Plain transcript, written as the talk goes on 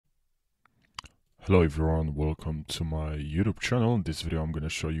Hello everyone, welcome to my YouTube channel. In this video I'm going to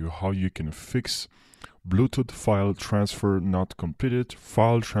show you how you can fix Bluetooth file transfer not completed.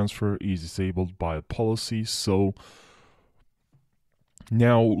 File transfer is disabled by policy. So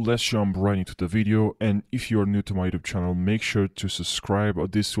now let's jump right into the video, and if you are new to my YouTube channel, make sure to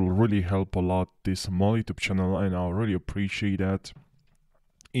subscribe. This will really help a lot, this small YouTube channel, and I'll really appreciate that.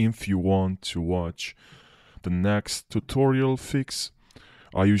 If you want to watch the next tutorial fix,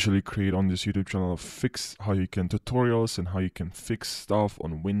 I usually create on this YouTube channel how you can tutorials and how you can fix stuff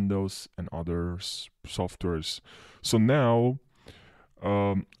on Windows and other softwares. So now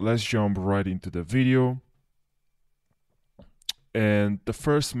let's jump right into the video. And the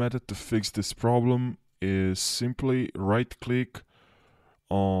first method to fix this problem is simply right click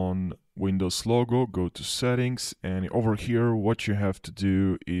on Windows logo, go to settings, and over here what you have to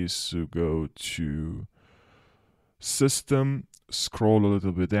do is to go to system, scroll a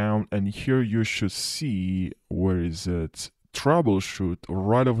little bit down, and here you should see, where is it, troubleshoot,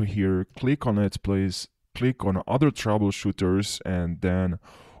 right over here. Click on it, please. Click on other troubleshooters, and then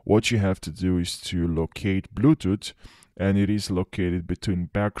what you have to do is to locate Bluetooth, and it is located between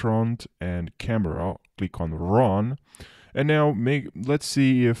background and camera. Click on run, and now let's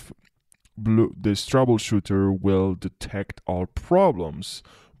see if this troubleshooter will detect all problems.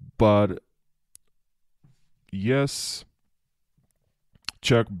 But yes,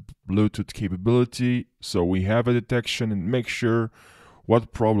 check Bluetooth capability. So we have a detection, and make sure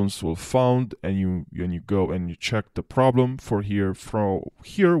what problems were found, and you go and you check the problem for here. From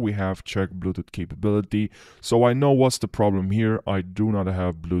here we have check Bluetooth capability. So I know what's the problem here. I do not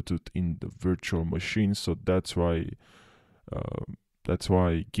have Bluetooth in the virtual machine, so that's why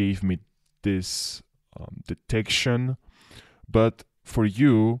it gave me this detection. But for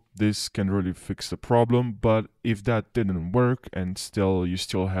you, this can really fix the problem. But if that didn't work and you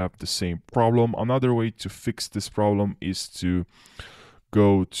still have the same problem, another way to fix this problem is to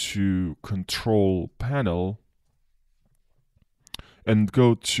go to control panel and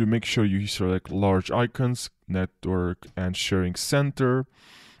go to, make sure you select large icons, network and sharing center,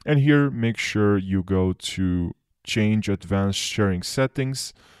 and here make sure you go to change advanced sharing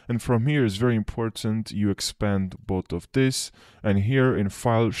settings. And from here is very important, you expand both of this, and here in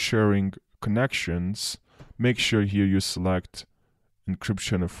file sharing connections, make sure here you select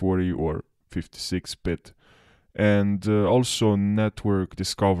encryption of 40 or 56-bit, and also network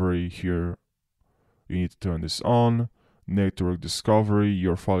discovery. Here you need to turn this on. Network discovery,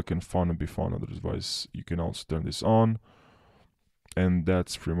 your file can found and be found on the device, you can also turn this on. And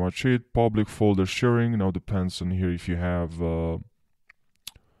that's pretty much it. Public folder sharing now depends on here if you have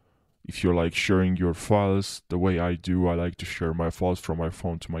if you're like sharing your files the way I do. I like to share my files from my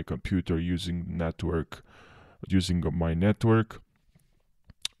phone to my computer using my network.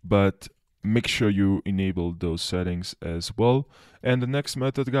 But make sure you enable those settings as well. And the next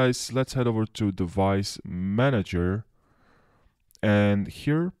method, guys, let's head over to device manager, and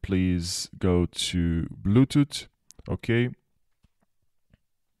here please go to Bluetooth. Okay,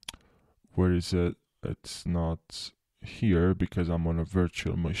 where is it? It's not here because I'm on a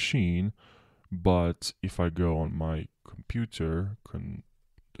virtual machine. But if I go on my computer,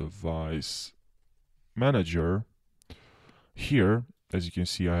 device manager, here, as you can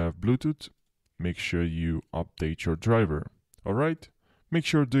see, I have Bluetooth. Make sure you update your driver. All right, make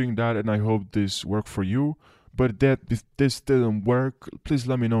sure doing that, and I hope this worked for you. But if this didn't work, please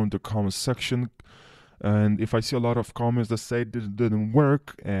let me know in the comment section. And if I see a lot of comments that say it didn't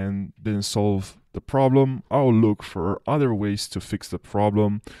work and didn't solve the problem, I'll look for other ways to fix the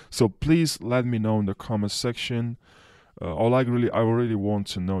problem. So please let me know in the comment section. I really want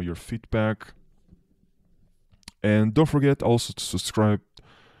to know your feedback. And don't forget also to subscribe.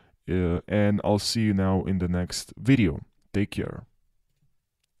 And I'll see you now in the next video. Take care.